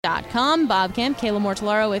Com. Bob Kemp, Kayla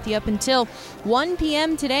Mortellaro with you up until 1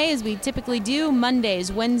 p.m. today, as we typically do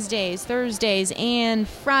Mondays, Wednesdays, Thursdays, and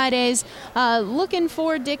Fridays. Looking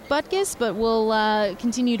for Dick Butkus, but we'll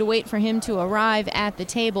continue to wait for him to arrive at the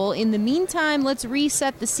table. In the meantime, let's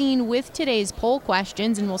reset the scene with today's poll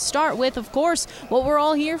questions, and we'll start with, of course, what we're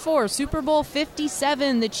all here for, Super Bowl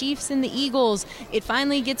 57, the Chiefs and the Eagles. It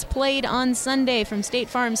finally gets played on Sunday from State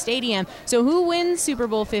Farm Stadium. So who wins Super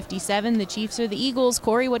Bowl 57, the Chiefs or the Eagles?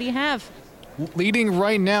 Corey, what do you have? Leading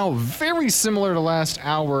right now, very similar to last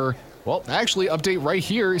hour. Well, actually, update right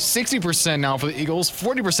here, 60% now for the Eagles,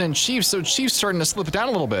 40% Chiefs, so Chiefs starting to slip it down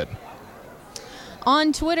a little bit.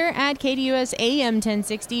 On Twitter, at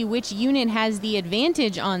KDUSAM1060, which unit has the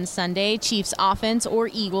advantage on Sunday, Chiefs offense or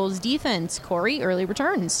Eagles defense? Corey, early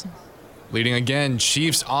returns. Leading again,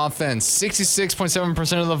 Chiefs offense,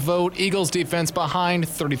 66.7% of the vote. Eagles defense behind,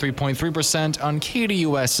 33.3% on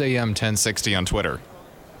KDUSAM1060 on Twitter.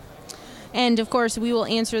 And, of course, we will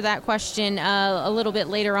answer that question a little bit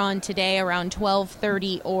later on today, around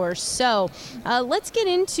 12:30 or so. Let's get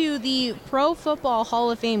into the Pro Football Hall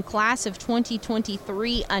of Fame class of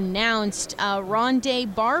 2023 announced.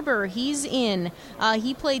 Rondé Barber, he's in.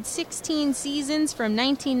 He played 16 seasons from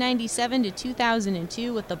 1997 to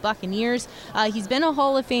 2002 with the Buccaneers. He's been a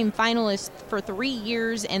Hall of Fame finalist for 3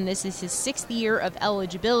 years, and this is his 6th year of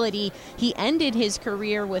eligibility. He ended his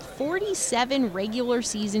career with 47 regular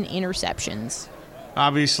season interceptions.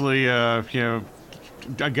 Obviously, a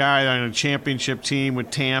guy on a championship team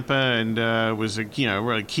with Tampa, and was a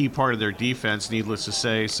really key part of their defense, needless to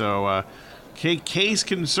say. So, case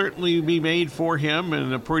can certainly be made for him,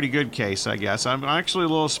 and a pretty good case, I guess. I'm actually a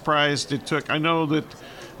little surprised it took. I know that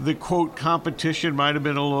the quote competition might have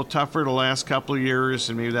been a little tougher the last couple of years,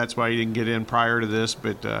 and maybe that's why he didn't get in prior to this.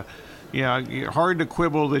 But hard to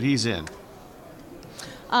quibble that he's in.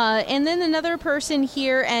 And then another person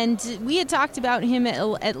here, and we had talked about him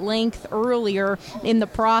at length earlier in the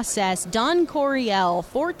process, Don Coryell,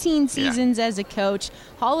 14 seasons as a coach,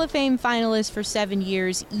 Hall of Fame finalist for 7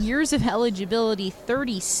 years, years of eligibility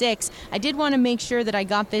 36. I did want to make sure that I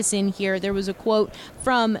got this in here. There was a quote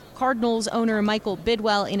from Cardinals owner Michael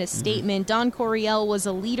Bidwell in a statement. Don Coryell was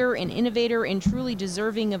a leader, an innovator, and truly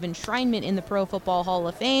deserving of enshrinement in the Pro Football Hall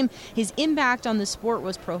of Fame. His impact on the sport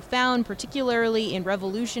was profound, particularly in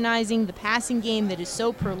revolutionizing the passing game that is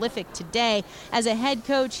so prolific today. As a head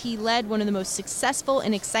coach, he led one of the most successful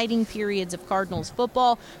and exciting periods of Cardinals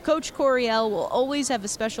football. Coach Coryell will always have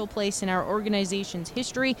a special place in our organization's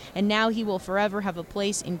history, and now he will forever have a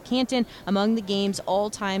place in Canton among the game's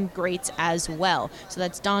all-time greats as well. So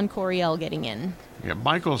that's Don Coryell getting in. Yeah,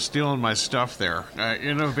 Michael's stealing my stuff there.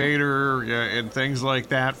 Innovator and things like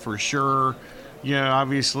that for sure.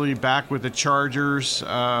 Obviously back with the Chargers.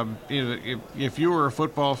 If you were a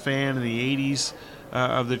football fan in the 80s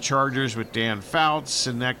of the Chargers with Dan Fouts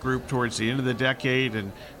and that group towards the end of the decade,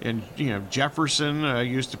 and Jefferson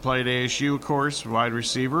used to play at ASU, of course, wide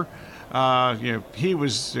receiver.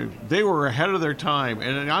 They were ahead of their time,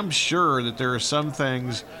 and I'm sure that there are some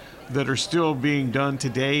things that are still being done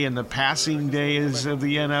today in the passing days of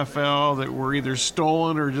the NFL that were either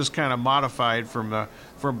stolen or just kind of modified from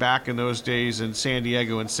back in those days in San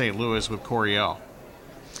Diego and St. Louis with Coryell.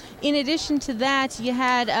 In addition to that, you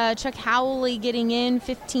had Chuck Howley getting in,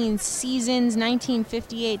 15 seasons,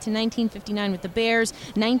 1958 to 1959 with the Bears,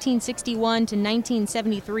 1961 to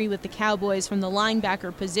 1973 with the Cowboys from the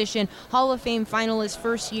linebacker position. Hall of Fame finalist,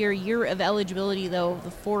 first year of eligibility, though,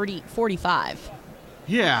 the 45.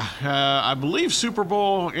 Yeah, I believe Super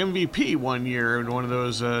Bowl MVP one year in one of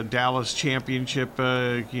those Dallas championship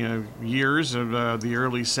years of the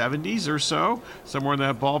early 70s or so, somewhere in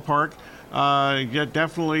that ballpark.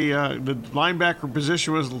 Definitely the linebacker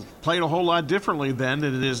position was played a whole lot differently then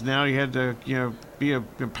than it is now. You had to be a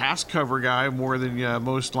pass cover guy more than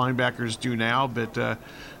most linebackers do now, but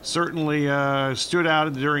certainly stood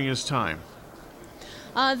out during his time.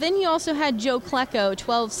 Then you also had Joe Klecko,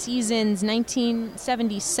 12 seasons,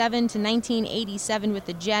 1977 to 1987 with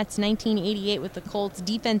the Jets, 1988 with the Colts,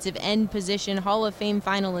 defensive end position, Hall of Fame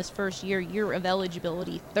finalist, first year of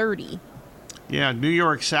eligibility 30. Yeah, New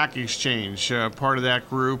York Sack Exchange, part of that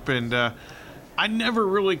group, and I never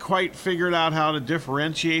really quite figured out how to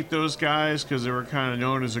differentiate those guys because they were kind of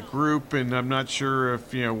known as a group, and I'm not sure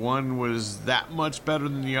if one was that much better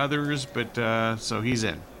than the others, but so he's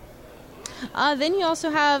in. Then you also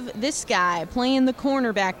have this guy playing the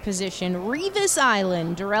cornerback position, Revis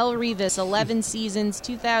Island. Darrelle Revis, 11 seasons,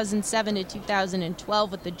 2007 to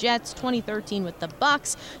 2012 with the Jets, 2013 with the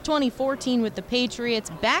Bucks, 2014 with the Patriots,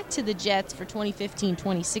 back to the Jets for 2015,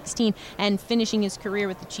 2016, and finishing his career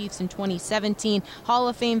with the Chiefs in 2017. Hall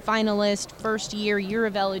of Fame finalist, first year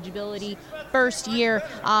of eligibility, first year,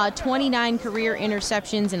 29 career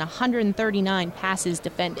interceptions and 139 passes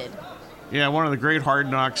defended. Yeah, one of the great Hard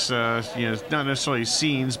Knocks, not necessarily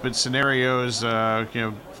scenes, but scenarios,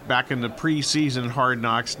 back in the preseason Hard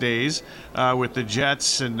Knocks days with the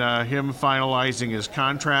Jets and him finalizing his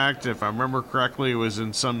contract. If I remember correctly, it was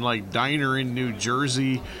in some diner in New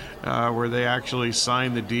Jersey where they actually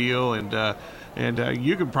signed the deal. And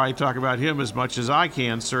you can probably talk about him as much as I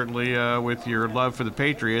can, certainly with your love for the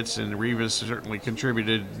Patriots, and Revis certainly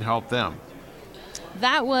contributed and helped them.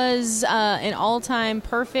 That was an all-time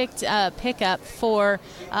perfect pickup for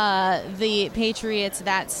the Patriots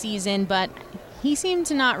that season, but he seemed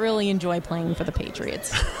to not really enjoy playing for the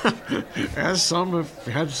Patriots. As some have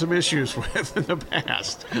had some issues with in the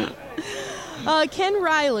past. Ken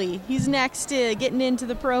Riley, he's next, getting into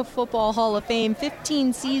the Pro Football Hall of Fame.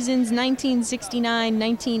 15 seasons, 1969,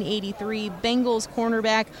 1983, Bengals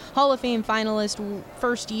cornerback, Hall of Fame finalist,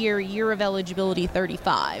 first year of eligibility,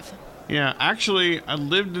 35. Yeah, actually, I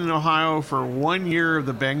lived in Ohio for 1 year of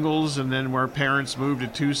the Bengals, and then our parents moved to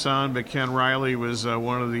Tucson, but Ken Riley was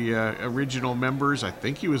one of the original members. I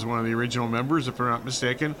think he was one of the original members, if I'm not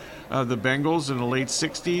mistaken, of the Bengals in the late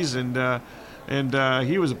 60s, and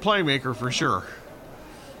he was a playmaker for sure.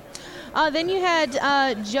 Then you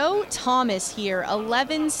had Joe Thomas here,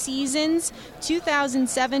 11 seasons,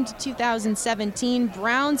 2007 to 2017,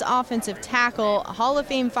 Browns offensive tackle, Hall of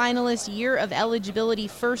Fame finalist, year of eligibility,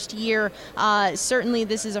 first year. Certainly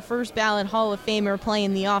this is a first ballot Hall of Famer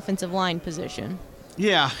playing the offensive line position.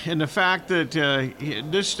 Yeah, and the fact that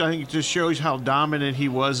this, I think, just shows how dominant he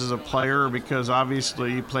was as a player, because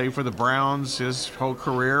obviously he played for the Browns his whole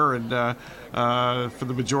career and for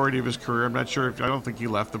the majority of his career. I'm not sure I don't think he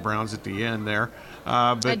left the Browns at the end there.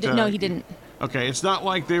 No, he didn't. Okay, it's not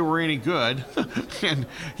like they were any good, and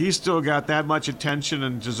he still got that much attention,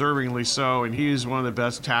 and deservingly so, and he is one of the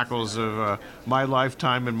best tackles of my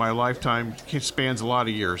lifetime, and my lifetime spans a lot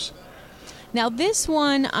of years. Now, this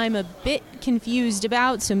one I'm a bit confused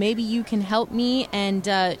about, so maybe you can help me and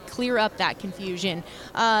clear up that confusion.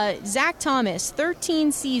 Zach Thomas,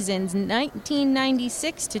 13 seasons,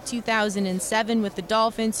 1996 to 2007 with the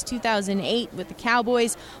Dolphins, 2008 with the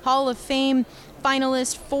Cowboys, Hall of Fame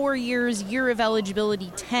finalist, 4 years, year of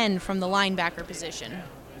eligibility, 10 from the linebacker position.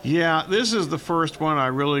 Yeah, this is the first one I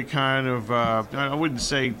really kind of, I wouldn't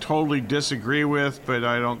say totally disagree with, but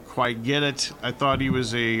I don't quite get it. I thought he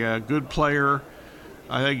was a good player.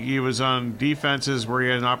 I think he was on defenses where he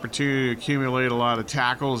had an opportunity to accumulate a lot of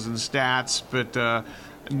tackles and stats, but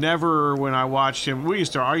never when I watched him. I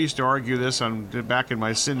used to argue this back in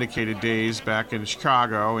my syndicated days back in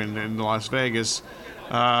Chicago and in Las Vegas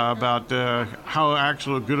about how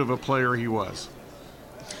actually good of a player he was.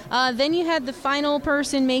 Then you had the final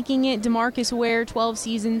person making it, DeMarcus Ware, 12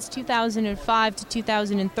 seasons, 2005 to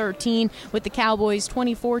 2013 with the Cowboys,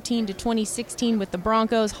 2014 to 2016 with the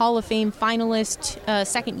Broncos, Hall of Fame finalist,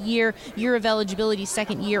 second year of eligibility,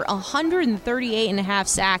 second year, 138 and a half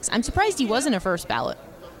sacks. I'm surprised he wasn't a first ballot.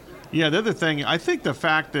 Yeah, the other thing, I think the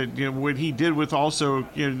fact that what he did with also,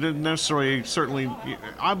 didn't necessarily, certainly,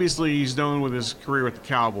 obviously he's known with his career with the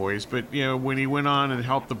Cowboys, but when he went on and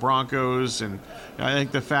helped the Broncos, and I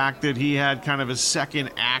think the fact that he had kind of a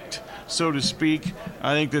second act, so to speak,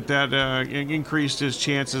 I think that increased his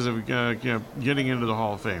chances of getting into the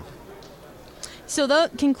Hall of Fame. So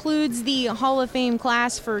that concludes the Hall of Fame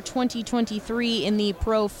class for 2023 in the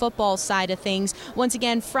pro football side of things. Once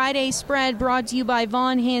again, Friday spread brought to you by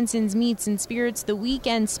Von Hansen's Meats and Spirits. The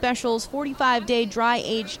weekend specials, 45-day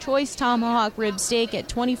dry-aged choice tomahawk rib steak at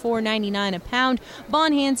 $24.99 a pound.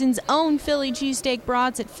 Von Hansen's own Philly cheesesteak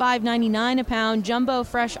brats at $5.99 a pound. Jumbo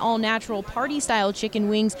fresh all-natural party-style chicken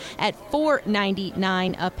wings at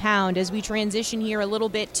 $4.99 a pound. As we transition here a little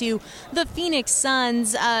bit to the Phoenix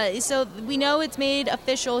Suns, so we know it's made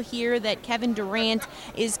official here that Kevin Durant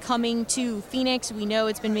is coming to Phoenix. We know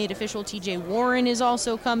it's been made official TJ Warren is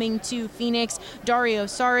also coming to Phoenix. Dario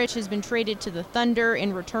Saric has been traded to the Thunder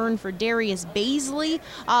in return for Darius Bazley.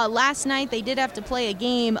 Last night they did have to play a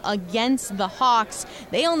game against the Hawks.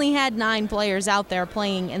 They only had 9 players out there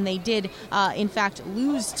playing, and they did in fact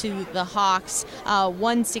lose to the Hawks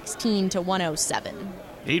 116 to 107.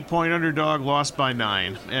 8-point underdog, lost by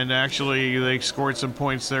 9. And actually, they scored some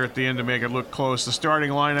points there at the end to make it look close. The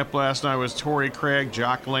starting lineup last night was Torrey Craig,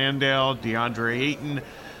 Jock Landale, DeAndre Ayton,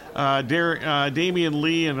 Damian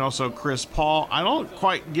Lee and also Chris Paul. I don't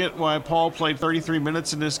quite get why Paul played 33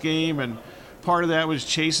 minutes in this game, and part of that was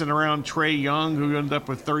chasing around Trae Young, who ended up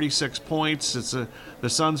with 36 points. The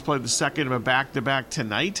Suns played the second of a back-to-back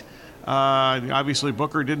tonight. Obviously,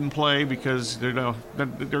 Booker didn't play because they're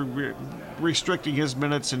restricting his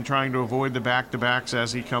minutes and trying to avoid the back-to-backs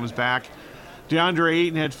as he comes back. DeAndre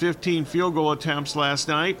Ayton had 15 field goal attempts last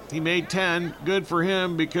night. He made 10. Good for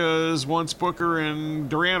him, because once Booker and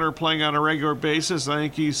Durant are playing on a regular basis, I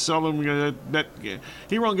think he's seldom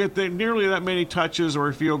he won't get nearly that many touches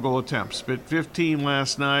or field goal attempts. But 15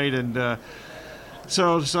 last night, and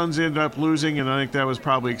so the Suns ended up losing, and I think that was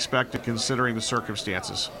probably expected considering the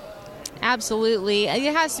circumstances. Absolutely.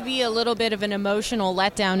 It has to be a little bit of an emotional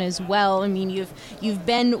letdown as well. I mean, you've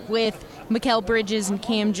been with Mikal Bridges and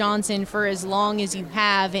Cam Johnson for as long as you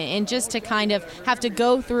have, and just to kind of have to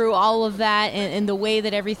go through all of that and the way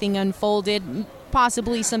that everything unfolded,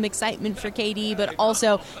 possibly some excitement for KD, but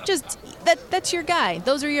also just that's your guy.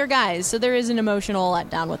 Those are your guys. So there is an emotional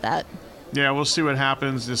letdown with that. Yeah, we'll see what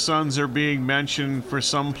happens. The Suns are being mentioned for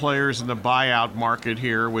some players in the buyout market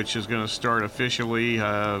here, which is going to start officially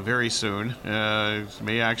very soon. It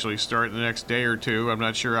may actually start in the next day or two. I'm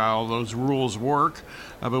not sure how all those rules work,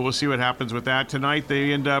 but we'll see what happens with that. Tonight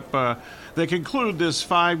they they conclude this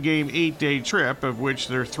 5-game, 8-day trip, of which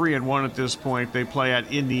they're 3-1 at this point. They play at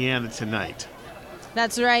Indiana tonight.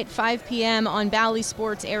 That's right, 5 p.m. on Bally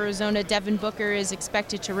Sports Arizona. Devin Booker is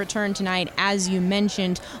expected to return tonight, as you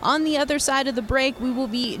mentioned. On the other side of the break, we will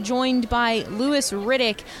be joined by Louis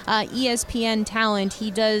Riddick, ESPN talent. He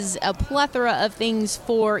does a plethora of things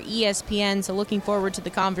for ESPN, so looking forward to the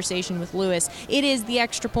conversation with Louis. It is The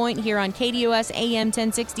Extra Point here on KDOS AM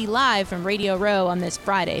 1060, live from Radio Row on this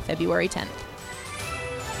Friday, February 10th.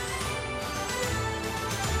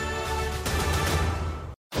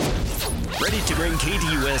 Ready to bring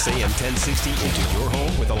KDUS AM 1060 into your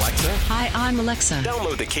home with Alexa? Hi, I'm Alexa.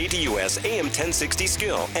 Download the KDUS AM 1060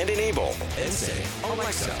 skill and enable. And say,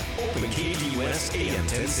 Alexa, open KDUS AM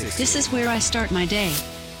 1060. This is where I start my day.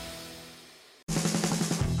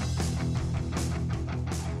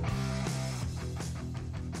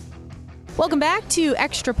 Welcome back to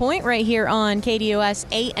Extra Point right here on KDOS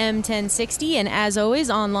AM 1060, and as always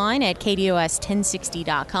online at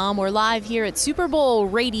KDOS1060.com. We're live here at Super Bowl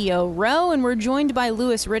Radio Row, and we're joined by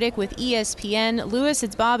Louis Riddick with ESPN. Louis,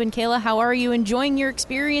 it's Bob and Kayla. How are you enjoying your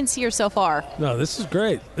experience here so far? No, this is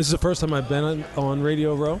great. This is the first time I've been on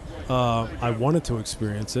Radio Row. I wanted to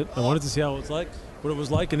experience it. I wanted to see how it was like, what it was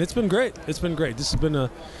like, and it's been great. It's been great. This has been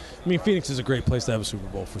Phoenix is a great place to have a Super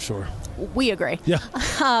Bowl for sure. We agree. Yeah.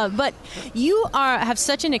 But you have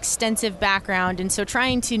such an extensive background, and so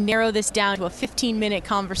trying to narrow this down to a 15-minute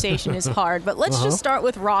conversation is hard. But let's just start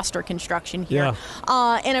with roster construction here.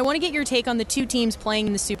 Yeah. And I want to get your take on the two teams playing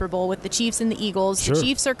in the Super Bowl with the Chiefs and the Eagles. Sure. The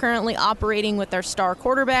Chiefs are currently operating with their star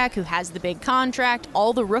quarterback who has the big contract.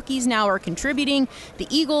 All the rookies now are contributing. The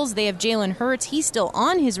Eagles, they have Jalen Hurts. He's still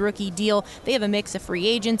on his rookie deal. They have a mix of free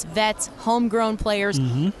agents, vets, homegrown players,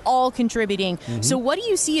 all contributing. So what do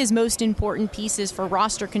you see as most important pieces for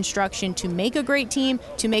roster construction to make a great team,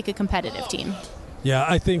 to make a competitive team? Yeah,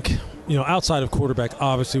 I think, outside of quarterback,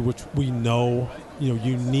 obviously, which we know,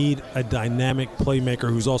 you need a dynamic playmaker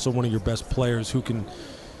who's also one of your best players who can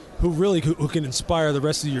inspire the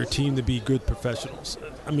rest of your team to be good professionals.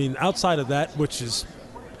 I mean, outside of that, which is,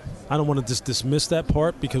 I don't want to just dismiss that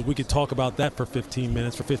part because we could talk about that for 15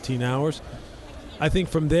 minutes, for 15 hours. I think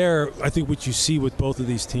from there, what you see with both of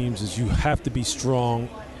these teams is you have to be strong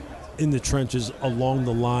in the trenches along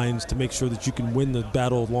the lines to make sure that you can win the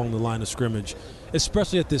battle along the line of scrimmage,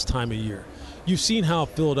 especially at this time of year. You've seen how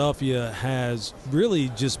Philadelphia has really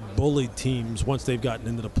just bullied teams once they've gotten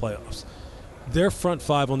into the playoffs. Their front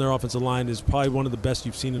five on their offensive line is probably one of the best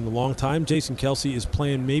you've seen in a long time. Jason Kelce is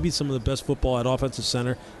playing maybe some of the best football at offensive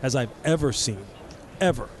center as I've ever seen,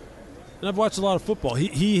 ever. And I've watched a lot of football.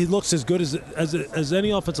 He looks as good as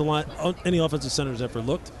any offensive line, any offensive center has ever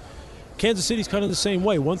looked. Kansas City's kind of the same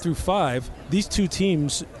way. 1 through 5, these two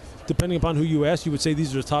teams, depending upon who you ask, you would say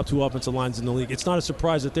these are the top two offensive lines in the league. It's not a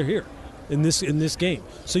surprise that they're here in this game.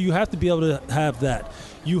 So you have to be able to have that.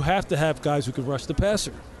 You have to have guys who can rush the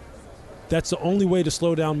passer. That's the only way to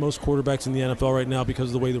slow down most quarterbacks in the NFL right now because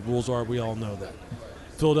of the way the rules are. We all know that.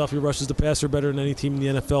 Philadelphia rushes the passer better than any team in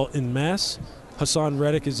the NFL in mass. Hassan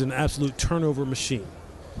Reddick is an absolute turnover machine.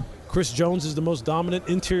 Chris Jones is the most dominant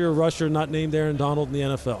interior rusher not named Aaron Donald in the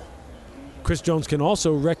NFL. Chris Jones can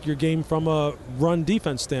also wreck your game from a run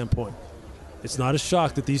defense standpoint. It's not a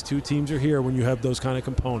shock that these two teams are here when you have those kind of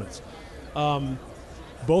components.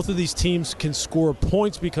 Both of these teams can score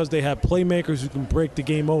points because they have playmakers who can break the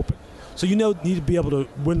game open. So you need to be able to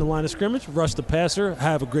win the line of scrimmage, rush the passer,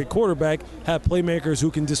 have a great quarterback, have playmakers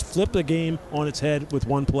who can just flip the game on its head with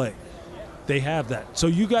one play. They have that. So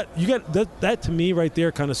you got that to me right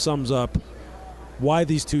there kind of sums up why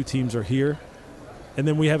these two teams are here. And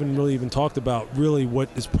then we haven't really even talked about really what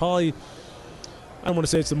is probably, I don't want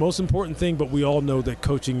to say it's the most important thing, but we all know that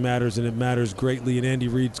coaching matters, and it matters greatly. And Andy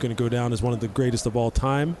Reid's going to go down as one of the greatest of all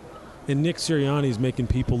time. And Nick Sirianni is making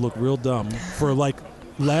people look real dumb for, like,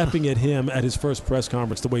 laughing at him at his first press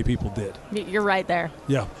conference the way people did. You're right there.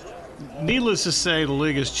 Yeah. Needless to say, the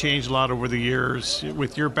league has changed a lot over the years.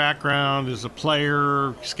 With your background as a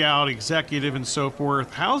player, scout, executive, and so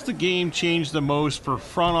forth, how's the game changed the most for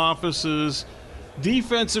front offices,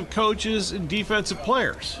 defensive coaches, and defensive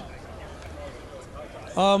players?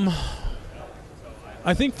 I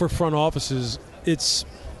think for front offices, it's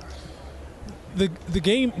the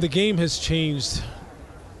game has changed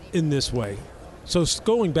in this way. So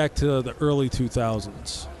going back to the early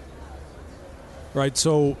 2000s, right?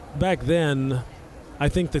 So back then, I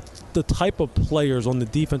think that the type of players on the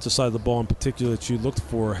defensive side of the ball in particular that you looked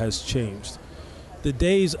for has changed. The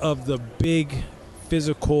days of the big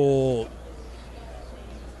physical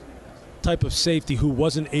type of safety who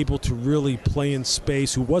wasn't able to really play in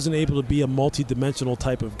space, who wasn't able to be a multi-dimensional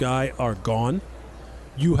type of guy are gone.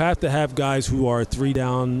 You have to have guys who are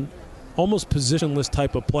 3-down, almost positionless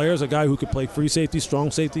type of players, a guy who could play free safety,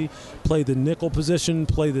 strong safety, play the nickel position,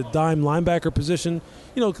 play the dime linebacker position.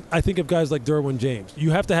 You know, I think of guys like Derwin James.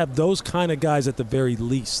 You have to have those kind of guys at the very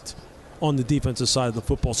least on the defensive side of the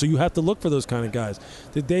football. So you have to look for those kind of guys.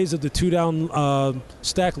 The days of the 2-down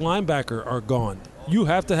stack linebacker are gone. You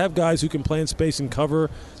have to have guys who can play in space and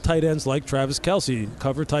cover tight ends like Travis Kelce,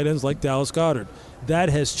 cover tight ends like Dallas Goedert. That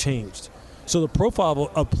has changed. So the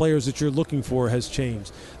profile of players that you're looking for has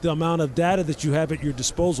changed. The amount of data that you have at your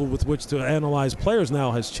disposal with which to analyze players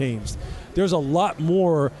now has changed. There's a lot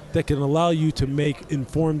more that can allow you to make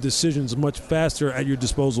informed decisions much faster at your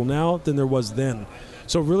disposal now than there was then.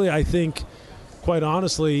 So really, I think, quite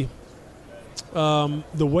honestly,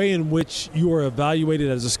 the way in which you are evaluated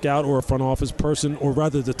as a scout or a front office person, or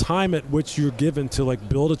rather the time at which you're given to like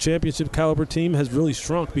build a championship caliber team, has really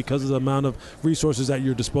shrunk because of the amount of resources at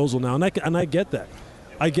your disposal now. And I get that.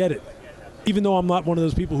 I get it. Even though I'm not one of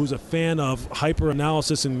those people who's a fan of hyper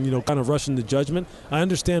analysis and, you know, kind of rushing to judgment, I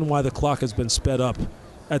understand why the clock has been sped up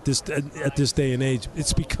at this day and age.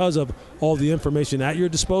 It's because of all the information at your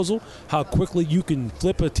disposal, how quickly you can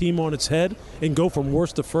flip a team on its head and go from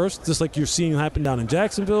worst to first, just like you're seeing happen down in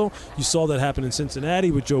Jacksonville. You saw that happen in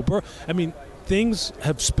Cincinnati with Joe Burrow. I mean, things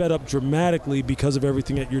have sped up dramatically because of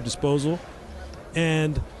everything at your disposal.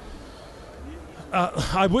 And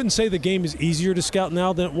I wouldn't say the game is easier to scout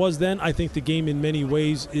now than it was then. I think the game in many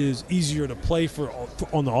ways is easier to play for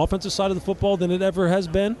on the offensive side of the football than it ever has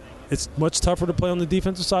been. It's much tougher to play on the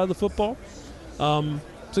defensive side of the football. So,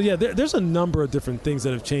 yeah, there's a number of different things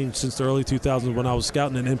that have changed since the early 2000s when I was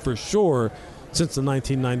scouting, and for sure since the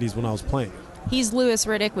 1990s when I was playing. He's Louis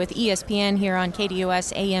Riddick with ESPN here on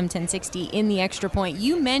KDUS AM 1060 in the Extra Point.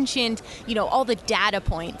 You mentioned, you know, all the data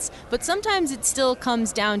points, but sometimes it still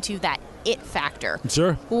comes down to that it factor.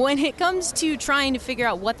 Sure. When it comes to trying to figure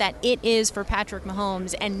out what that it is for Patrick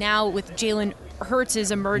Mahomes, and now with Jalen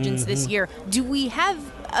Hurts' emergence this year, do we have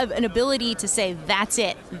an ability to say that's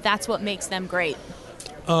it, that's what makes them great?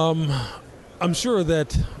 I'm sure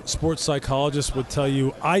that sports psychologists would tell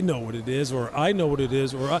you, I know what it is, or I know what it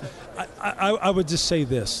is, or I would just say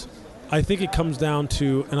this. I think it comes down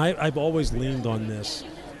to, and I've always leaned on this,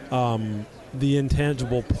 the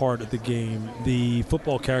intangible part of the game, the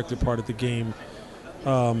football character part of the game,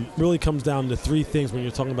 really comes down to three things when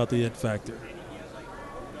you're talking about the it factor.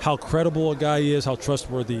 How credible a guy is, how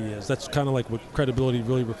trustworthy he is. That's kind of like what credibility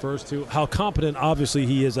really refers to. How competent, obviously,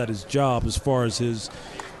 he is at his job as far as his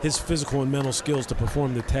physical and mental skills to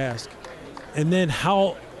perform the task. And then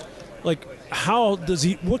how does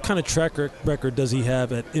he, what kind of track record does he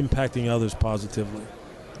have at impacting others positively?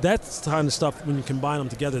 That's the kind of stuff, when you combine them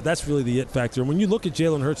together, that's really the it factor. And when you look at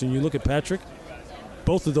Jalen Hurts and you look at Patrick,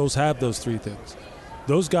 both of those have those three things.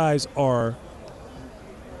 Those guys are,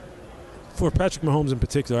 for Patrick Mahomes in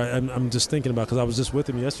particular, I'm just thinking about, because I was just with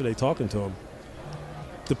him yesterday talking to him.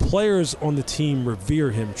 The players on the team revere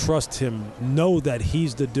him, trust him, know that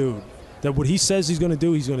he's the dude. That what he says he's going to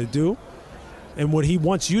do, he's going to do. And what he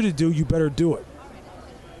wants you to do, you better do it.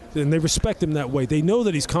 And they respect him that way. They know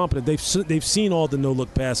that he's competent. They've seen all the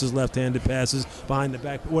no-look passes, left-handed passes, behind the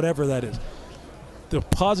back, whatever that is. The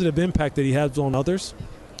positive impact that he has on others,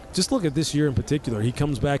 just look at this year in particular. He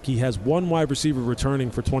comes back, he has one wide receiver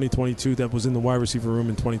returning for 2022 that was in the wide receiver room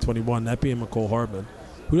in 2021, that being McCole Hardman,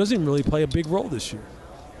 who doesn't even really play a big role this year.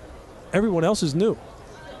 everyone else is new.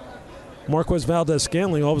 Marquez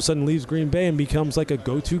Valdez-Scantling all of a sudden leaves Green Bay and becomes like a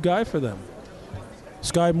go-to guy for them.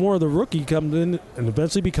 Sky Moore, the rookie, comes in and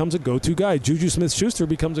eventually becomes a go-to guy. Juju Smith-Schuster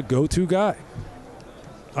becomes a go-to guy.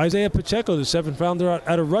 Isaiah Pacheco, the 7th rounder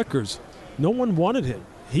out of Rutgers, no one wanted him.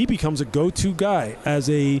 He becomes a go-to guy as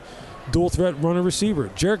a dual-threat runner receiver.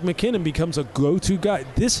 Jerick McKinnon becomes a go-to guy.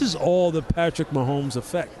 This is all the Patrick Mahomes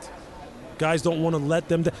effect. Guys don't want to let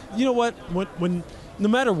them down. You know what? When no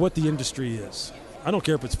matter what the industry is, I don't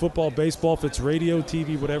care if it's football, baseball, if it's radio,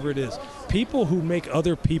 TV, whatever it is, people who make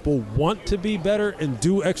other people want to be better and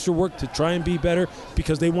do extra work to try and be better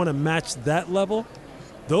because they want to match that level,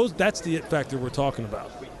 that's the it factor we're talking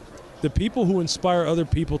about. The people who inspire other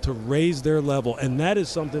people to raise their level, and that is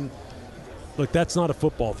something, look, that's not a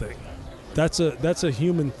football thing. That's a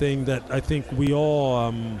human thing that I think we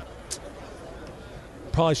all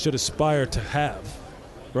probably should aspire to have,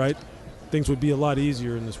 right? Things would be a lot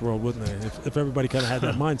easier in this world, wouldn't they, if everybody kind of had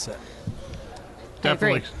that mindset.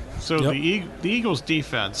 Definitely. So the Eagles'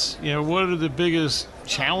 defense, what are the biggest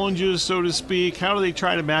challenges, so to speak? How do they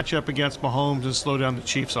try to match up against Mahomes and slow down the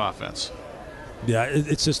Chiefs' offense? Yeah,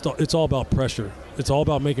 it's all about pressure. It's all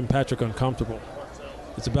about making Patrick uncomfortable.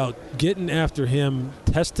 It's about getting after him,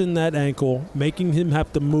 testing that ankle, making him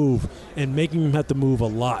have to move, and making him have to move a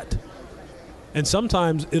lot. And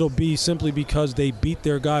sometimes it'll be simply because they beat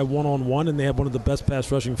their guy one-on-one and they have one of the best pass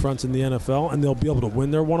rushing fronts in the NFL, and they'll be able to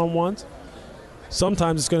win their one-on-ones.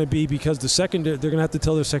 Sometimes it's going to be because the secondary, they're going to have to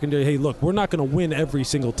tell their secondary, hey, look, we're not going to win every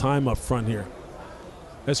single time up front here.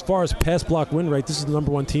 As far as pass block win rate, this is the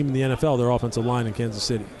number 1 team in the NFL, their offensive line in Kansas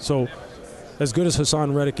City. So as good as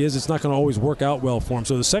Hassan Reddick is, it's not going to always work out well for him.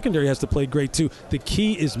 So the secondary has to play great too. The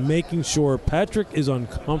key is making sure Patrick is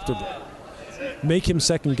uncomfortable. Make him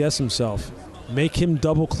second-guess himself. Make him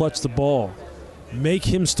double-clutch the ball. Make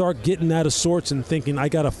him start getting out of sorts and thinking, I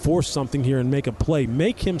got to force something here and make a play.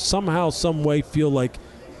 Make him somehow, some way feel like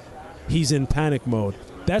he's in panic mode.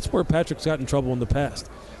 That's where Patrick's got in trouble in the past.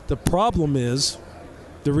 The problem is,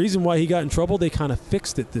 the reason why he got in trouble, they kind of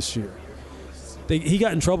fixed it this year. He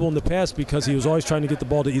got in trouble in the past because he was always trying to get the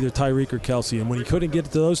ball to either Tyreek or Kelsey. And when he couldn't get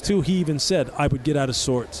to those two, he even said, I would get out of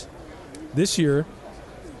sorts. This year,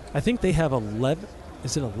 I think they have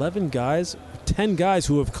 11 guys, 10 guys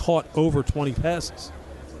who have caught over 20 passes.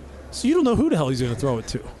 So you don't know who the hell he's going to throw it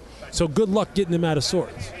to. So good luck getting him out of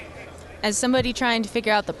sorts. As somebody trying to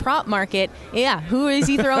figure out the prop market, who is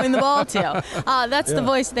he throwing the ball to? That's the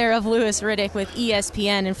voice there of Louis Riddick with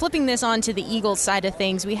ESPN. And flipping this on to the Eagles side of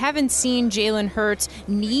things, we haven't seen Jalen Hurts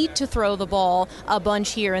need to throw the ball a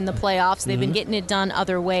bunch here in the playoffs. They've been getting it done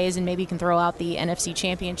other ways, and maybe you can throw out the NFC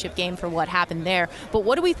Championship game for what happened there. But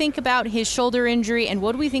what do we think about his shoulder injury, and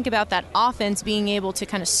what do we think about that offense being able to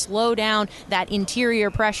kind of slow down that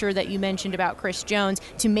interior pressure that you mentioned about Chris Jones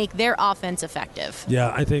to make their offense effective?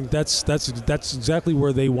 Yeah, I think that's exactly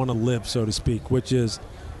where they want to live, so to speak, which is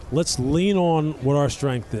let's lean on what our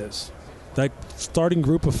strength is. That starting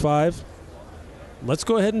group of 5, let's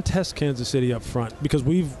go ahead and test Kansas City up front because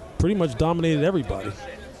we've pretty much dominated everybody.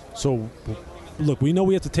 So, look, we know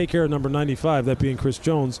we have to take care of number 95, that being Chris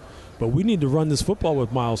Jones, but we need to run this football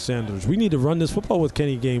with Miles Sanders. We need to run this football with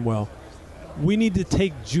Kenny Gainwell. We need to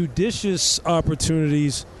take judicious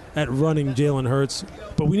opportunities at running Jalen Hurts,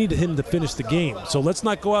 but we need him to finish the game. So let's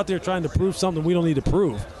not go out there trying to prove something we don't need to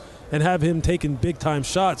prove and have him taking big-time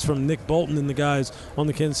shots from Nick Bolton and the guys on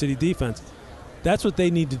the Kansas City defense. That's what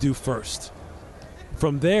they need to do first.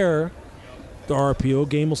 From there, the RPO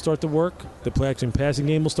game will start to work. The play-action passing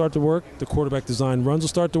game will start to work. The quarterback design runs will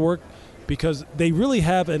start to work because they really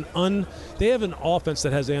have an offense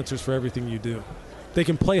that has answers for everything you do. They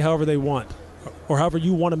can play however they want or however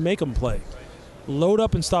you want to make them play. Load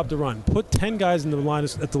up and stop the run. Put 10 guys at the line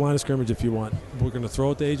of scrimmage if you want. We're going to throw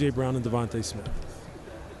it to A.J. Brown and Devontae Smith.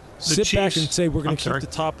 Sit back and say we're going to keep the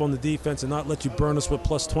top on the defense and not let you burn us with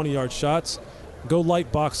plus 20-yard shots. Go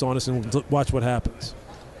light box on us and watch what happens.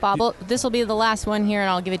 Bob, this will be the last one here, and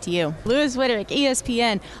I'll give it to you. Louis Riddick,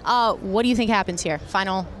 ESPN. What do you think happens here?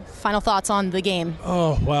 Final thoughts on the game.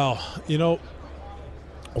 Oh, wow. Well,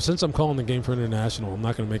 since I'm calling the game for International, I'm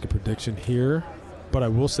not going to make a prediction here, but I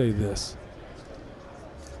will say this.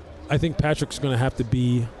 I think Patrick's going to have to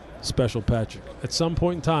be special Patrick. At some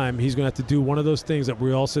point in time, he's going to have to do one of those things that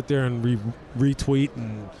we all sit there and retweet,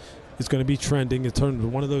 and it's going to be trending. It's turned into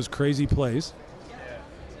one of those crazy plays.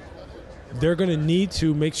 They're going to need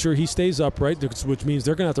to make sure he stays upright, which means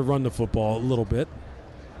they're going to have to run the football a little bit.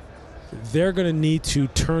 They're going to need to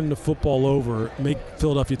turn the football over, make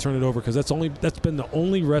Philadelphia turn it over, because that's been the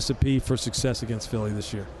only recipe for success against Philly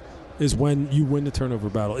this year, is when you win the turnover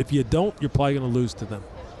battle. If you don't, you're probably going to lose to them.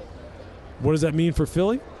 What does that mean for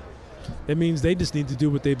Philly? It means they just need to do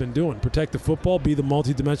what they've been doing, protect the football, be the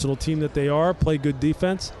multidimensional team that they are, play good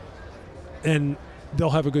defense, and they'll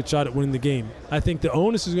have a good shot at winning the game. I think the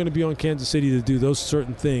onus is going to be on Kansas City to do those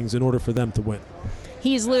certain things in order for them to win.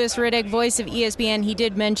 He's Louis Riddick, voice of ESPN. He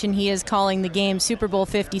did mention he is calling the game Super Bowl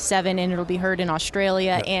 57, and it'll be heard in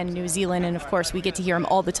Australia and New Zealand. And, of course, we get to hear him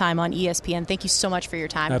all the time on ESPN. Thank you so much for your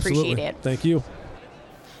time. Absolutely. Appreciate it. Thank you.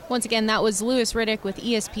 Once again, that was Louis Riddick with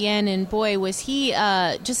ESPN, and boy, was he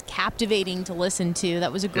just captivating to listen to.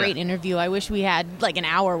 That was a great interview. I wish we had like an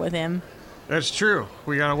hour with him. That's true.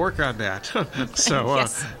 We got to work on that. So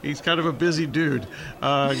Yes. He's kind of a busy dude.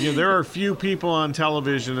 There are few people on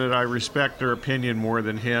television that I respect their opinion more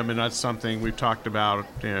than him, and that's something we've talked about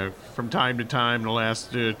from time to time the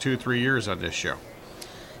last 2-3 years on this show.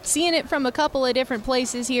 Seeing it from a couple of different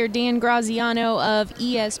places here, Dan Graziano of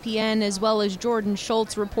ESPN, as well as Jordan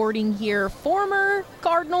Schultz reporting here. Former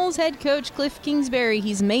Cardinals head coach Cliff Kingsbury,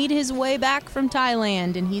 he's made his way back from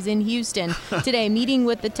Thailand, and he's in Houston today meeting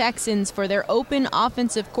with the Texans for their open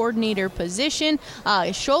offensive coordinator position.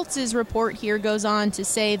 Schultz's report here goes on to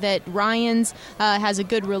say that Ryans has a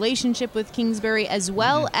good relationship with Kingsbury, as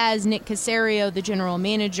well as Nick Caserio, the general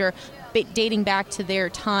manager, dating back to their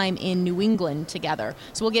time in New England together.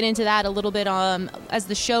 So we'll get into that a little bit as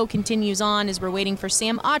the show continues on, as we're waiting for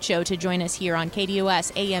Sam Acho to join us here on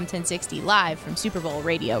KDOS AM 1060 live from Super Bowl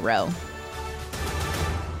Radio Row.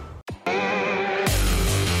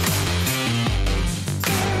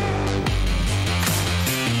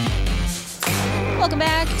 Welcome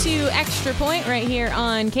back to Extra Point right here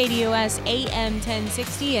on KDOS AM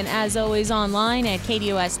 1060, and as always online at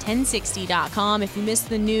KDOS1060.com. If you missed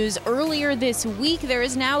the news earlier this week, there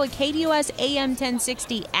is now a KDOS AM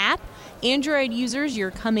 1060 app. Android users,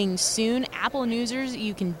 you're coming soon. Apple users,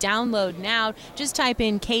 you can download now. Just type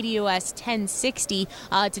in KDOS 1060 to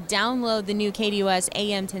download the new KDOS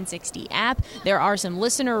AM 1060 app. There are some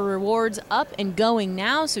listener rewards up and going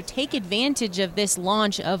now, so take advantage of this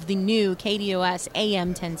launch of the new KDOS AM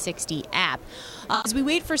 1060 app. As we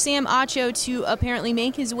wait for Sam Acho to apparently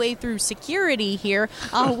make his way through security here,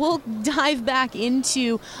 we'll dive back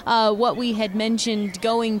into what we had mentioned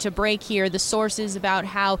going to break here, the sources about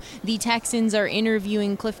how the Texans are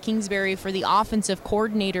interviewing Cliff Kingsbury for the offensive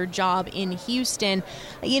coordinator job in Houston.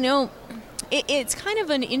 You know, it's kind of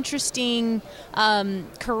an interesting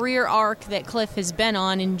career arc that Cliff has been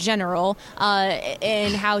on in general,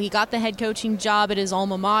 and how he got the head coaching job at his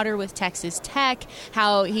alma mater with Texas Tech,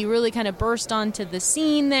 how he really kind of burst onto the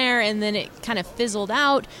scene there, and then it kind of fizzled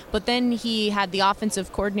out. But then he had the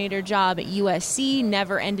offensive coordinator job at USC,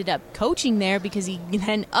 never ended up coaching there because he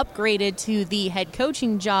then upgraded to the head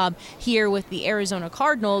coaching job here with the Arizona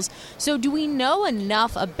Cardinals. So do we know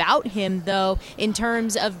enough about him, though, in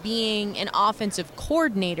terms of being an offensive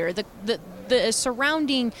coordinator? The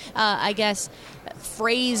surrounding,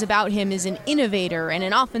 phrase about him is an innovator and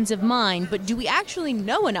an offensive mind, but do we actually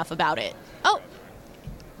know enough about it?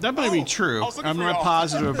 That might be true. I'm not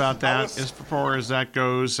positive about that as far as that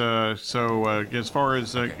goes. As far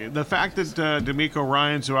as the fact that D'Amico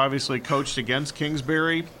Ryans, who obviously coached against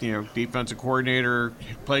Kingsbury, defensive coordinator,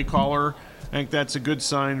 play caller, I think that's a good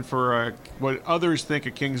sign for what others think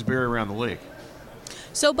of Kingsbury around the league.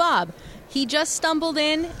 So, Bob, he just stumbled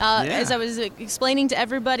in. As I was explaining to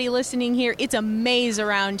everybody listening here, it's a maze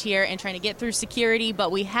around here and trying to get through security,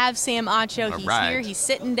 but we have Sam Acho. He's here. He's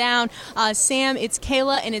sitting down. Sam, it's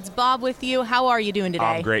Kayla, and it's Bob with you. How are you doing today?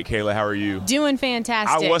 I'm great, Kayla. How are you? Doing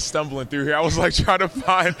fantastic. I was stumbling through here. I was like trying to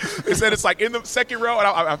find – it said it's like in the second row, and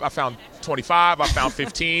I found 25, I found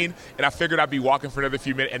 15, and I figured I'd be walking for another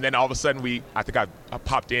few minutes, and then all of a sudden I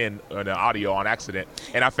popped in an audio on accident,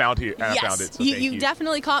 and I found it. So you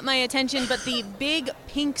definitely caught my attention, but the big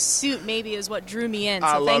pink suit maybe is what drew me in, so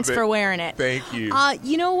I love thanks it. for wearing it. Thank you.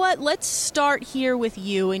 You know what? Let's start here with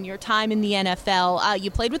you and your time in the NFL.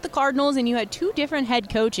 You played with the Cardinals, and you had two different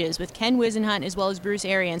head coaches with Ken Wisenhunt as well as Bruce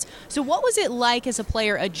Arians. So what was it like as a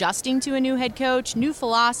player adjusting to a new head coach, new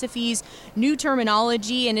philosophies, new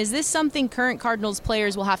terminology, and is this something current Cardinals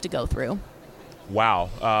players will have to go through?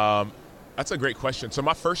 Wow. That's a great question. So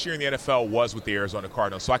my first year in the NFL was with the Arizona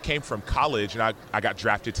Cardinals. So I came from college, and I got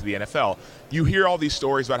drafted to the NFL. You hear all these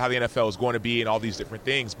stories about how the NFL is going to be and all these different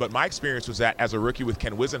things, but my experience was that as a rookie with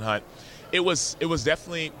Ken Wisenhunt, it was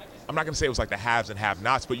definitely – I'm not going to say it was like the haves and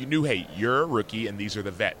have-nots, but you knew, hey, you're a rookie and these are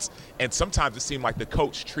the vets. And sometimes it seemed like the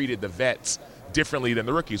coach treated the vets differently than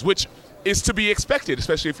the rookies, which is to be expected,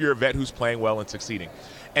 especially if you're a vet who's playing well and succeeding.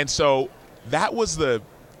 And so that was the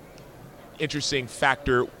interesting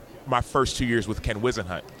factor my first 2 years with Ken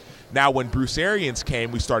Wisenhunt. Now, when Bruce Arians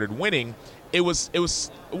came, we started winning. It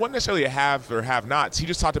wasn't necessarily a have or have nots. He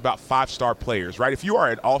just talked about 5-star players, right? If you are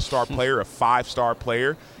an all-star player, a 5-star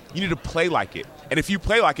player, you need to play like it. And if you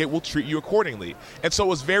play like it, we'll treat you accordingly. And so it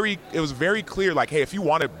was very clear, like, hey, if you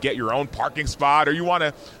want to get your own parking spot or you want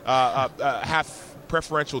to have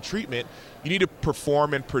preferential treatment, you need to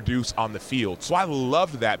perform and produce on the field. So I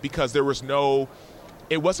loved that because there was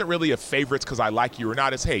it wasn't really a favorites because I like you or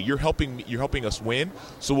not. It's, hey, you're helping us win,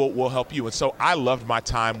 so we'll help you. And so I loved my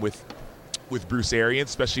time with Bruce Arians,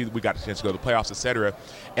 especially we got a chance to go to the playoffs, et cetera.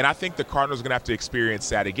 And I think the Cardinals are going to have to experience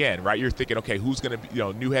that again, right? You're thinking, okay, who's going to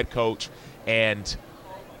be, new head coach, and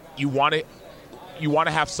you want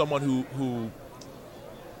to have someone who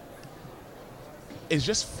is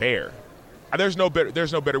just fair. There's no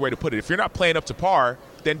better way to put it. If you're not playing up to par,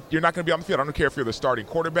 then you're not going to be on the field. I don't care if you're the starting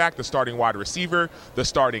quarterback, the starting wide receiver, the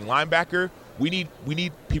starting linebacker. We need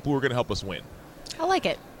people who are going to help us win. I like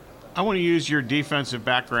it. I want to use your defensive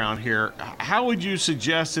background here. How would you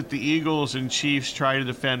suggest that the Eagles and Chiefs try to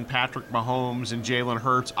defend Patrick Mahomes and Jalen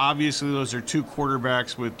Hurts? Obviously, those are two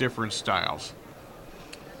quarterbacks with different styles.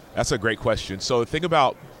 That's a great question. So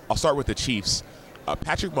I'll start with the Chiefs.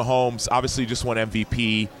 Patrick Mahomes obviously just won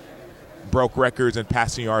MVP, broke records in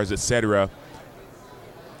passing yards, et cetera.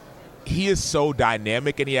 He is so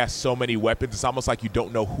dynamic and he has so many weapons. It's almost like you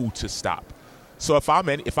don't know who to stop. So if I'm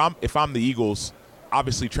the Eagles,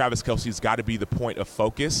 obviously Travis Kelce's got to be the point of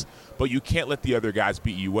focus, but you can't let the other guys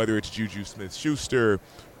beat you. Whether it's Juju Smith-Schuster,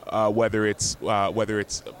 whether it's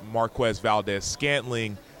Marquez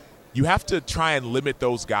Valdez-Scantling, you have to try and limit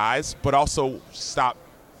those guys, but also stop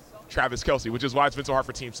Travis Kelce, which is why it's been so hard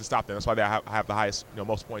for teams to stop them. That's why they have the highest,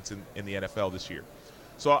 most points in the NFL this year.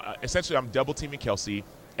 So essentially, I'm double teaming Kelce,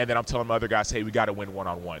 and then I'm telling my other guys, hey, we got to win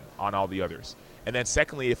one-on-one on all the others. And then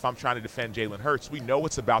secondly, if I'm trying to defend Jalen Hurts, we know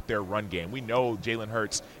it's about their run game. We know Jalen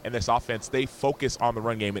Hurts and this offense, they focus on the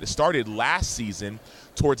run game. And it started last season,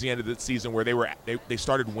 towards the end of the season, where they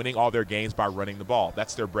started winning all their games by running the ball.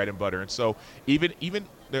 That's their bread and butter. And so even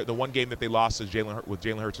the one game that they lost with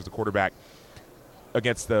Jalen Hurts as the quarterback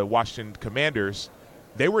against the Washington Commanders,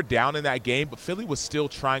 they were down in that game, but Philly was still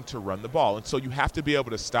trying to run the ball. And so you have to be able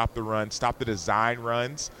to stop the run, stop the design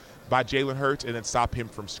runs by Jalen Hurts, and then stop him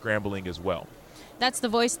from scrambling as well. That's the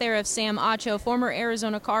voice there of Sam Acho, former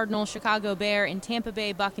Arizona Cardinal, Chicago Bear, and Tampa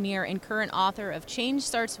Bay Buccaneer, and current author of Change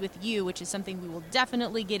Starts With You, which is something we will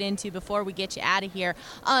definitely get into before we get you out of here.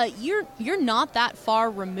 You're not that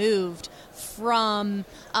far removed from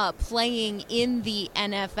playing in the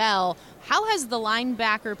NFL. How has the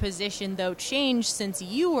linebacker position, though, changed since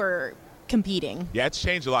you were competing? Yeah, it's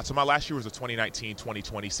changed a lot. So my last year was the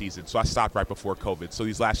 2019-2020 season, so I stopped right before COVID. So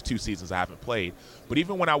these last 2 seasons I haven't played. But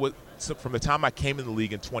even when from the time I came in the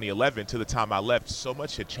league in 2011 to the time I left, so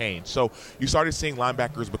much had changed. So you started seeing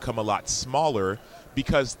linebackers become a lot smaller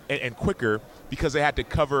and quicker because they had to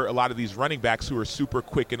cover a lot of these running backs who are super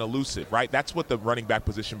quick and elusive, right? That's what the running back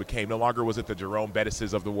position became. No longer was it the Jerome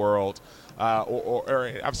Bettises of the world, or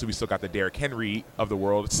obviously we still got the Derrick Henry of the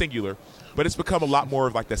world. It's singular, but it's become a lot more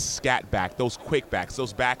of like the scat back, those quick backs,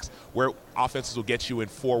 those backs where offenses will get you in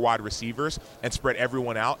 4 wide receivers and spread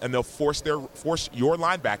everyone out, and they'll force your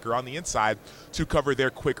linebacker on the inside to cover their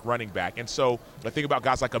quick running back. And so I think about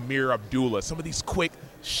guys like Amir Abdullah, some of these quick,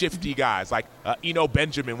 shifty guys like Eno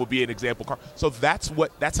Benjamin will be an example. So that's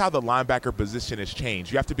how the linebacker position has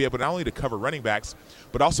changed. You have to be able not only to cover running backs,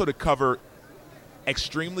 but also to cover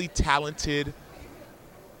extremely talented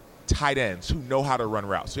tight ends who know how to run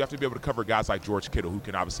routes. So you have to be able to cover guys like George Kittle, who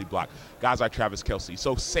can obviously block, guys like Travis Kelce.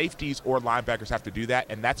 So safeties or linebackers have to do that,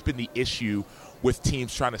 and that's been the issue with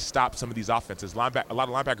teams trying to stop some of these offenses. A lot of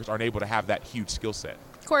linebackers aren't able to have that huge skill set.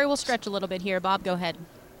 Corey, we'll stretch a little bit here. Bob, go ahead.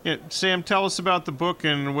 Yeah, Sam, tell us about the book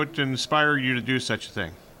and what inspired you to do such a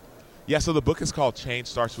thing. Yeah, so the book is called Change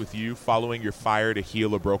Starts With You, Following Your Fire to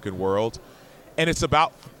Heal a Broken World. And it's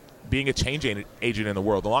about being a change agent in the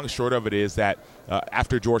world. The long and short of it is that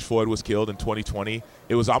after George Floyd was killed in 2020,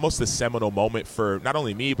 it was almost a seminal moment for not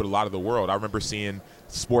only me, but a lot of the world. I remember seeing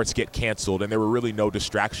sports get canceled, and there were really no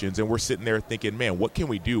distractions. And we're sitting there thinking, man, what can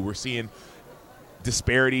we do? We're seeing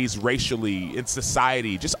disparities racially in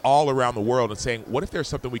society, just all around the world, and saying, what if there's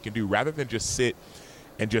something we can do rather than just sit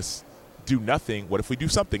and just do nothing? What if we do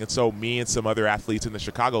something? And so me and some other athletes in the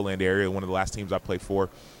Chicagoland area, one of the last teams I played for,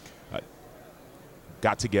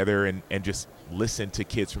 got together and just listened to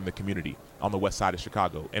kids from the community on the west side of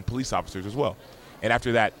Chicago and police officers as well. And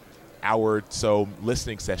after that hour or so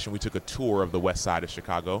listening session, we took a tour of the west side of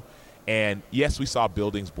Chicago. And yes, we saw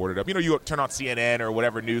buildings boarded up. You turn on CNN or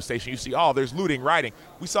whatever news station, you see, oh, there's looting, rioting.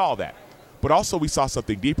 We saw all that. But also we saw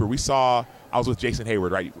something deeper. I was with Jason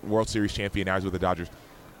Hayward, right, World Series champion, now he's with the Dodgers.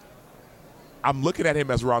 I'm looking at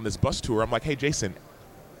him as we're on this bus tour. I'm like, hey, Jason,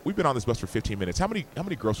 we've been on this bus for 15 minutes. How many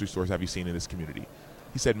grocery stores have you seen in this community?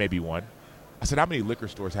 He said, maybe one. I said, how many liquor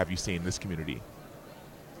stores have you seen in this community?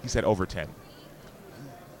 He said, over 10.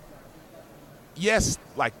 Yes,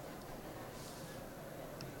 like,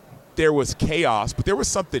 there was chaos, but there was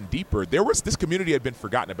something deeper. This community had been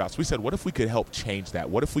forgotten about. So we said, what if we could help change that?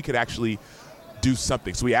 What if we could actually do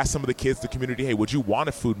something? So we asked some of the kids in the community, hey, would you want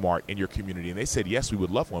a food mart in your community? And they said, yes, we would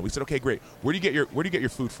love one. We said, okay, great. Where do you get your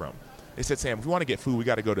food from? They said, Sam, if we want to get food, we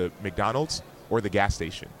got to go to McDonald's or the gas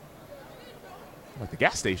station. I'm like, the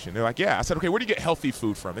gas station? They're like, yeah. I said, okay, where do you get healthy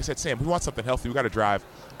food from? They said, Sam, if we want something healthy, we got to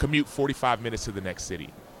commute 45 minutes to the next city.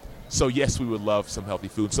 So yes, we would love some healthy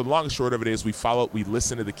food. So the long and short of it is we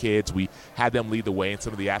listened to the kids. We had them lead the way, and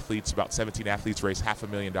some of the athletes, about 17 athletes, raised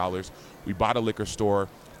 $500,000. We bought a liquor store,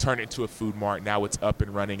 turned it into a food mart. Now it's up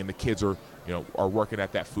and running, and the kids are working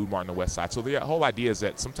at that food mart on the west side. So the whole idea is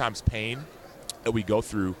that sometimes pain that we go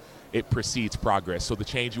through, it precedes progress. So the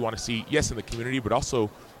change you want to see, yes, in the community, but also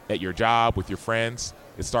at your job, with your friends,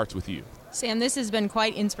 it starts with you. Sam, this has been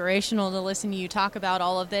quite inspirational to listen to you talk about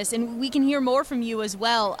all of this, and we can hear more from you as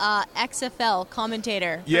well. XFL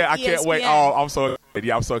commentator. Yeah, I can't wait. Oh, I'm so excited.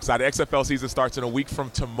 Yeah, I'm so excited. XFL season starts in a week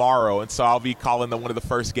from tomorrow, and so I'll be calling one of the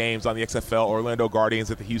first games on the XFL, Orlando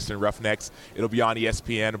Guardians at the Houston Roughnecks. It'll be on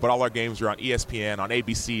ESPN, but all our games are on ESPN, on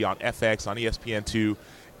ABC, on FX, on ESPN2.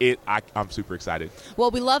 I'm super excited.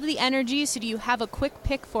 Well, we love the energy, so do you have a quick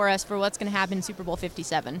pick for us for what's going to happen in Super Bowl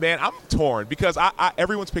 57? Man, I'm torn because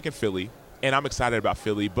everyone's picking Philly. And I'm excited about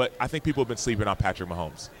Philly, but I think people have been sleeping on Patrick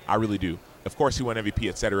Mahomes. I really do. Of course, he won MVP,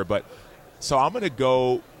 et cetera. But so I'm gonna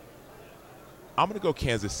go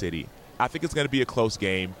Kansas City. I think it's gonna be a close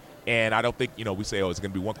game, and I don't think we say it's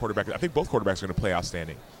gonna be one quarterback. I think both quarterbacks are gonna play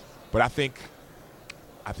outstanding. But I think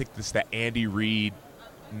that Andy Reid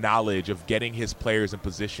knowledge of getting his players in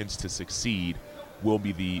positions to succeed will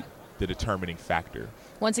be the determining factor.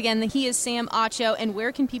 Once again, he is Sam Acho, and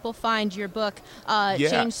where can people find your book,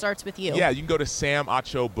 Change Starts With You? Yeah, you can go to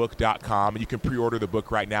samachobook.com, and you can pre-order the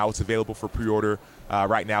book right now. It's available for pre-order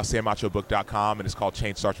right now, samachobook.com, and it's called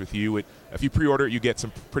Change Starts With You. If you pre-order it, you get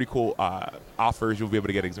some pretty cool offers. You'll be able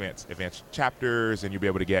to get advanced chapters, and you'll be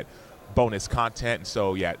able to get bonus content. And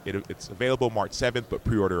so, yeah, it's available March 7th, but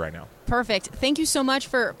pre-order right now. Perfect. Thank you so much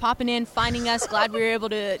for popping in, finding us. Glad we were able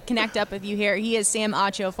to connect up with you here. He is Sam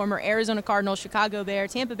Acho, former Arizona Cardinal, Chicago Bear,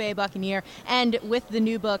 Tampa Bay Buccaneer, and with the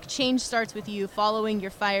new book, Change Starts With You, Following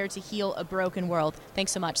Your Fire to Heal a Broken World.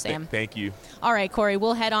 Thanks so much, Sam. Thank you. All right, Corey,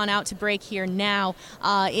 we'll head on out to break here now.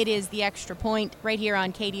 It is The Extra Point right here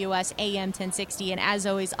on KDOS AM 1060, and as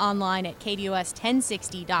always, online at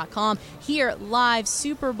KDOS1060.com. Here, live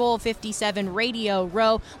Super Bowl 57 Radio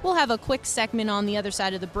Row. We'll have a quick segment on the other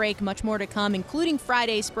side of the break, much more to come, including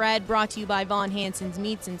Friday Spread, brought to you by Von Hansen's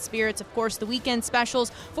Meats and Spirits. Of course, the weekend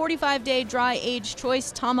specials, 45-day dry aged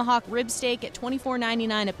choice tomahawk rib steak at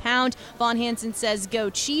 $24.99 a pound. Von Hansen says go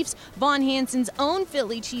Chiefs. Von Hansen's own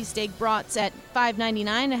Philly cheesesteak brats at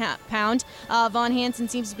 $5.99 a pound. Von Hansen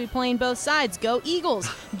seems to be playing both sides. Go Eagles.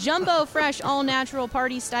 Jumbo fresh all natural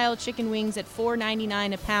party style chicken wings at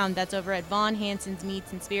 $4.99 a pound. That's over at Von Hansen's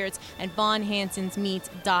Meats and Spirits and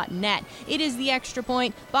VonHansensMeats.net. It is The Extra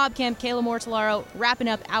Point. Bob Kemp, Kayla Mortellaro, wrapping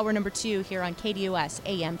up hour number 2 here on KDOS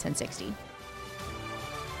AM 1060.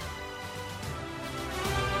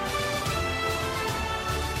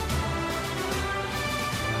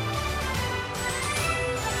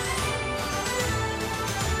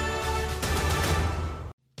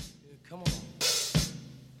 Come on.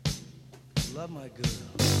 Love my girl.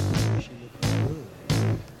 She looking good.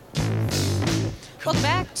 Welcome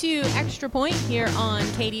back to Extra Point here on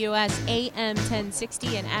KDOS AM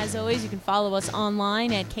 1060, and as always, you can follow us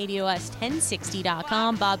online at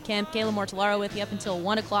KDOS1060.com. Bob Kemp, Kayla Mortellaro with you up until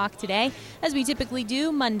 1 o'clock today, as we typically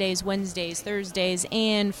do Mondays, Wednesdays, Thursdays,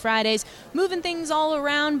 and Fridays. Moving things all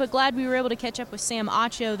around, but glad we were able to catch up with Sam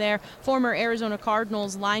Acho there, former Arizona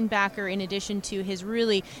Cardinals linebacker, in addition to his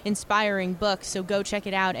really inspiring book, so go check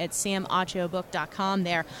it out at samachobook.com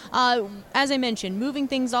there. As I mentioned, moving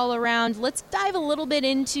things all around, let's dive a little bit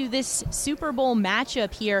into this Super Bowl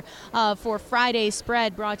matchup here for Friday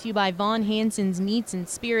Spread, brought to you by Von Hansen's Meats and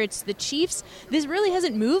Spirits. The Chiefs, this really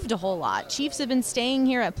hasn't moved a whole lot. Chiefs have been staying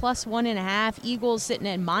here at +1.5. Eagles sitting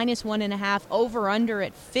at -1.5. Over under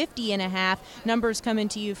at 50.5. Numbers coming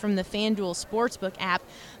to you from the FanDuel Sportsbook app.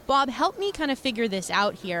 Bob, help me kind of figure this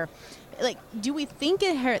out here. Like, do we think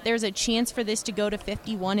there's a chance for this to go to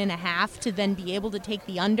 51.5 to then be able to take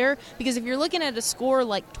the under? Because if you're looking at a score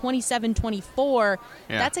like 27-24,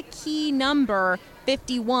 that's a key number,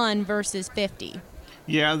 51 versus 50.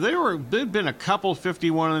 Yeah, there've been a couple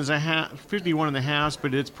 51 and a half,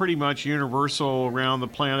 but it's pretty much universal around the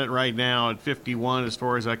planet right now at 51, as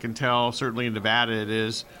far as I can tell. Certainly in Nevada it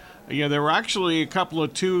is. Yeah, there were actually a couple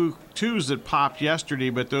of twos that popped yesterday,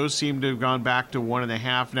 but those seem to have gone back to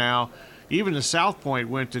 1.5 now. Even the South Point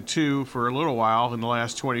went to 2 for a little while in the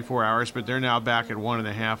last 24 hours, but they're now back at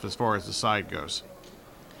 1.5 as far as the side goes.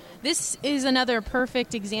 This is another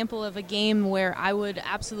perfect example of a game where I would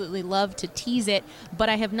absolutely love to tease it, but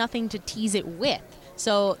I have nothing to tease it with.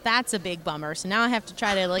 So that's a big bummer. So now I have to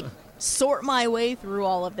try to sort my way through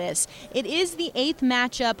all of this. It is the 8th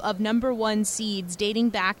matchup of number 1 seeds dating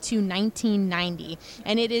back to 1990,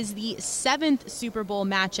 and it is the 7th Super Bowl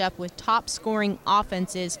matchup with top scoring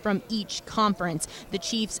offenses from each conference, the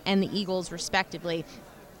Chiefs and the Eagles respectively.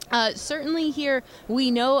 Certainly here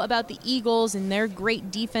we know about the Eagles and their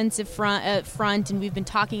great defensive front, and we've been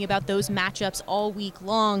talking about those matchups all week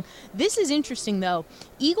long. This is interesting, though.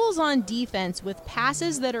 Eagles on defense with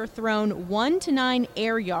passes that are thrown 1 to 9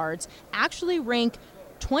 air yards actually rank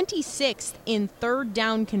 26th in third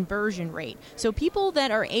down conversion rate. So people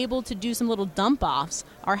that are able to do some little dump-offs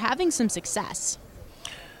are having some success.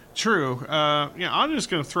 True. I'm just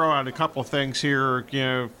going to throw out a couple things here.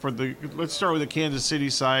 Let's start with the Kansas City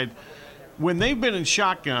side. When they've been in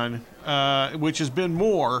shotgun, which has been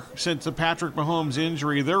more since the Patrick Mahomes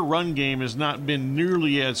injury, their run game has not been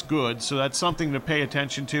nearly as good. So that's something to pay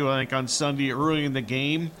attention to. I think on Sunday early in the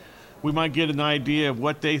game, we might get an idea of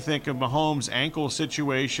what they think of Mahomes' ankle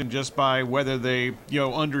situation just by whether they,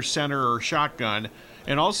 under center or shotgun.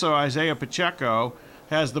 And also Isaiah Pacheco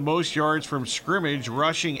has the most yards from scrimmage,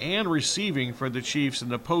 rushing and receiving for the Chiefs in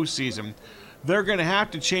the postseason. They're going to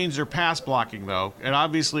have to change their pass blocking, though. It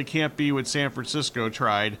obviously can't be what San Francisco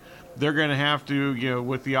tried. They're going to have to,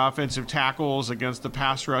 with the offensive tackles against the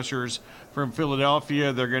pass rushers from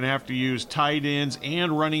Philadelphia, they're going to have to use tight ends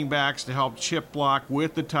and running backs to help chip block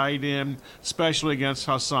with the tight end, especially against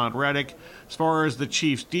Hassan Reddick. As far as the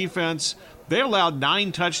Chiefs' defense, they allowed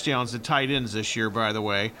 9 touchdowns to tight ends this year, by the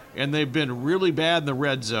way, and they've been really bad in the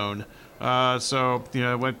red zone.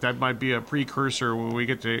 That might be a precursor when we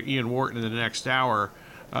get to Ian Wharton in the next hour.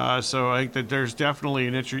 So I think that there's definitely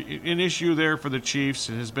an issue there for the Chiefs.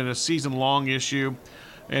 It has been a season-long issue.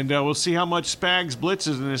 And we'll see how much Spags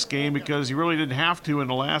blitzes in this game, because he really didn't have to in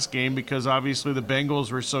the last game because obviously the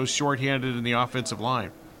Bengals were so shorthanded in the offensive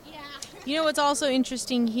line. You know what's also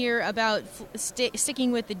interesting here about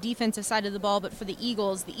sticking with the defensive side of the ball, but for the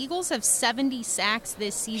Eagles have 70 sacks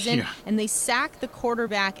this season, and they sack the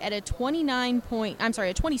quarterback at a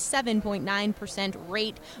 27.9%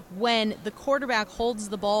 rate when the quarterback holds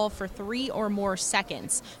the ball for 3 or more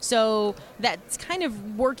seconds. So that's kind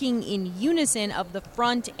of working in unison of the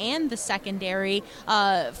front and the secondary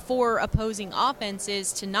for opposing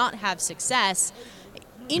offenses to not have success.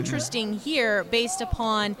 Interesting here based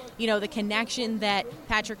upon, the connection that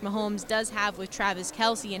Patrick Mahomes does have with Travis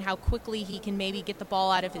Kelce and how quickly he can maybe get the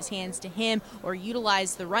ball out of his hands to him or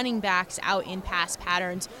utilize the running backs out in pass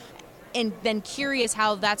patterns. And then curious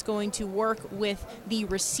how that's going to work with the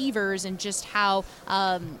receivers and just how,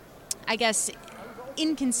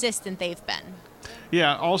 inconsistent they've been.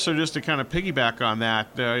 Yeah, also just to kind of piggyback on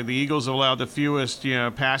that, the Eagles allowed the fewest,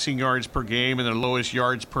 passing yards per game and the lowest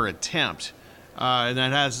yards per attempt. And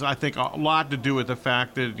that has, I think, a lot to do with the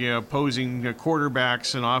fact that opposing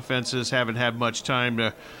quarterbacks and offenses haven't had much time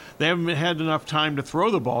they haven't had enough time to throw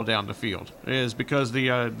the ball down the field. It is because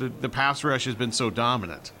the pass rush has been so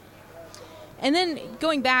dominant. And then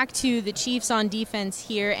going back to the Chiefs on defense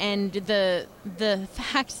here and the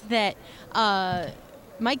fact that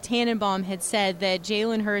Mike Tannenbaum had said that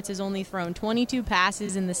Jalen Hurts has only thrown 22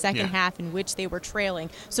 passes in the second half in which they were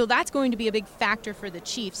trailing. So that's going to be a big factor for the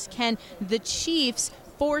Chiefs. Can the Chiefs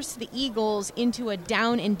force the Eagles into a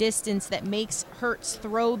down and distance that makes Hurts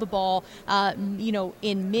throw the ball,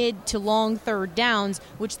 in mid to long third downs,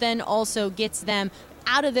 which then also gets them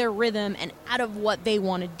out of their rhythm and out of what they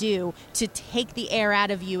want to do to take the air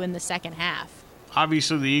out of you in the second half?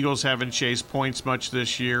 Obviously, the Eagles haven't chased points much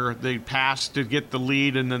this year. They pass to get the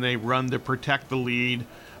lead, and then they run to protect the lead.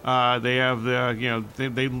 They have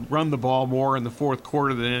they run the ball more in the fourth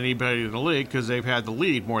quarter than anybody in the league because they've had the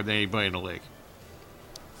lead more than anybody in the league.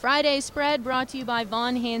 Friday spread brought to you by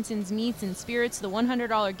Von Hansen's Meats and Spirits. The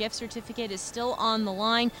 $100 gift certificate is still on the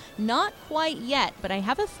line. Not quite yet, but I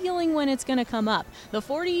have a feeling when it's going to come up. The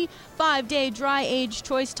 45-day dry-aged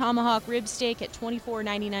choice tomahawk rib steak at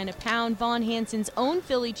 $24.99 a pound. Von Hansen's own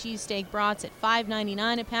Philly cheesesteak brats at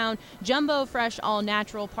 $5.99 a pound. Jumbo fresh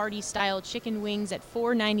all-natural party-style chicken wings at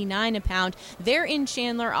 $4.99 a pound. They're in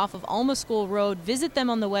Chandler off of Alma School Road. Visit them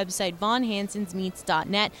on the website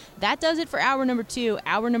vonhansensmeats.net. That does it for hour number 2.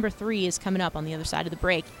 Hour number 3 is coming up on the other side of the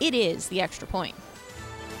break. It is The Extra Point.